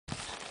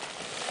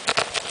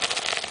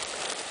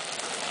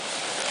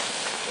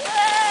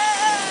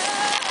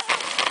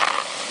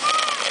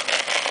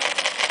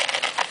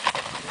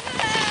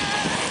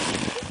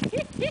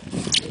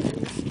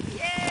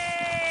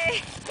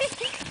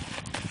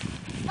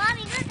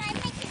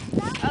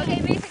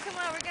Okay, Mason, come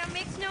on. We're going to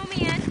make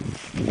snowman.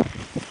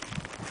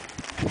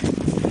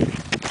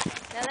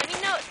 Now let me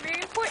know. It's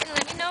very important.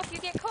 Let me know if you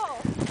get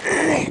cold.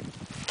 Okay.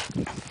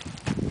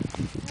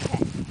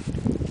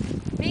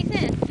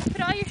 Mason,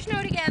 put all your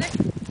snow together.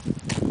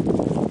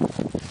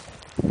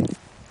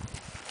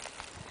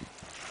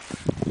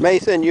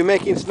 Mason, you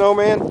making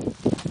snowman?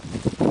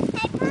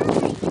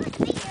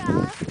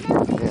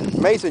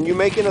 Mason, you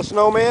making a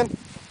snowman?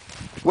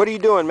 What are you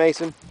doing,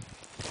 Mason?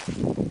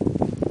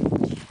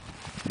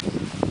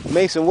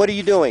 Mason, what are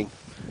you doing?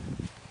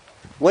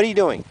 What are you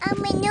doing?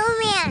 I'm a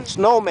snowman.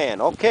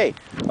 Snowman, okay.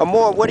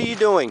 Amor, what are you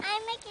doing?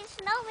 I'm making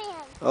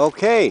snowman.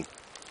 Okay.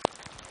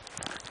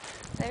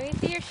 Let me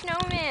see your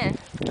snowman.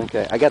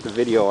 Okay, I got the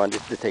video on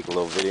just to take a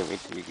little video. You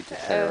can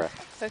just turn around.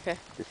 Okay.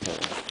 Just turn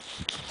around.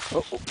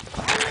 Oh, oh.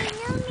 I'm a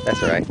snowman.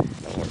 That's all right.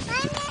 Don't worry.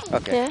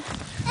 Okay. Yeah.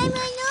 I'm a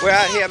snowman. We're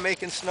out here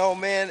making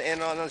snowmen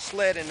and on a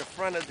sled in the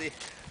front of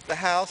the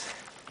house.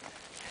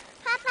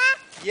 Papa.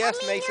 Yes,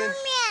 I'm Mason. A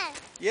snowman.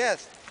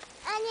 Yes.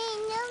 I'm a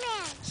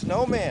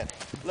snowman. Snowman.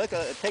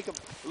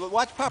 Look,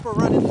 watch Papa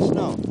run in the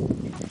snow.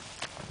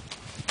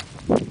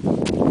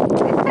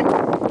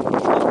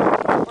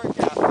 Work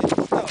out in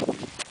the snow.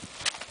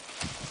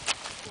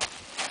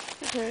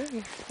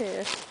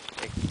 Yeah.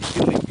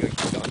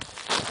 Keep going.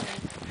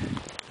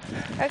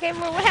 Okay,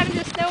 well, what happened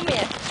to the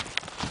snowman?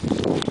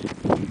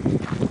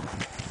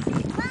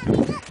 Mommy,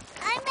 look.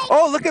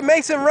 Oh, look at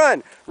Mason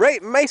run. Ray,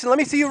 Mason, let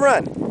me see you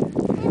run.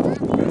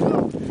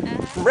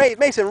 Ray,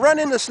 Mason, run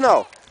in the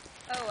snow.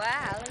 Oh,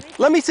 wow.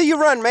 Let me see you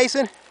run,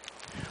 Mason.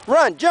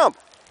 Run, jump.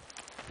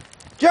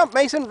 Jump,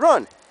 Mason,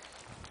 run.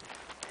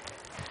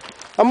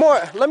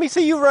 Amor, let me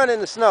see you run in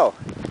the snow.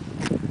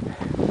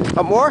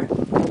 Amor?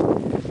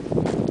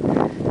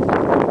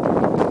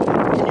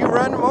 Can you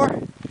run, Amor?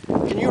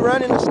 Can you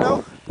run in the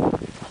snow?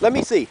 Let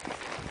me see.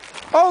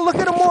 Oh, look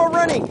at Amor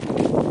running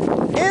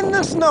in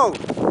the snow.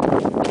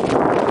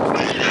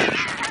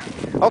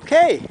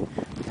 Okay.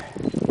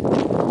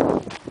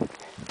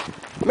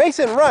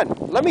 Mason, run.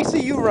 Let me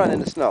see you run in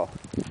the snow.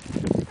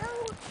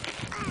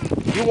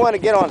 You want to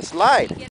get on a slide.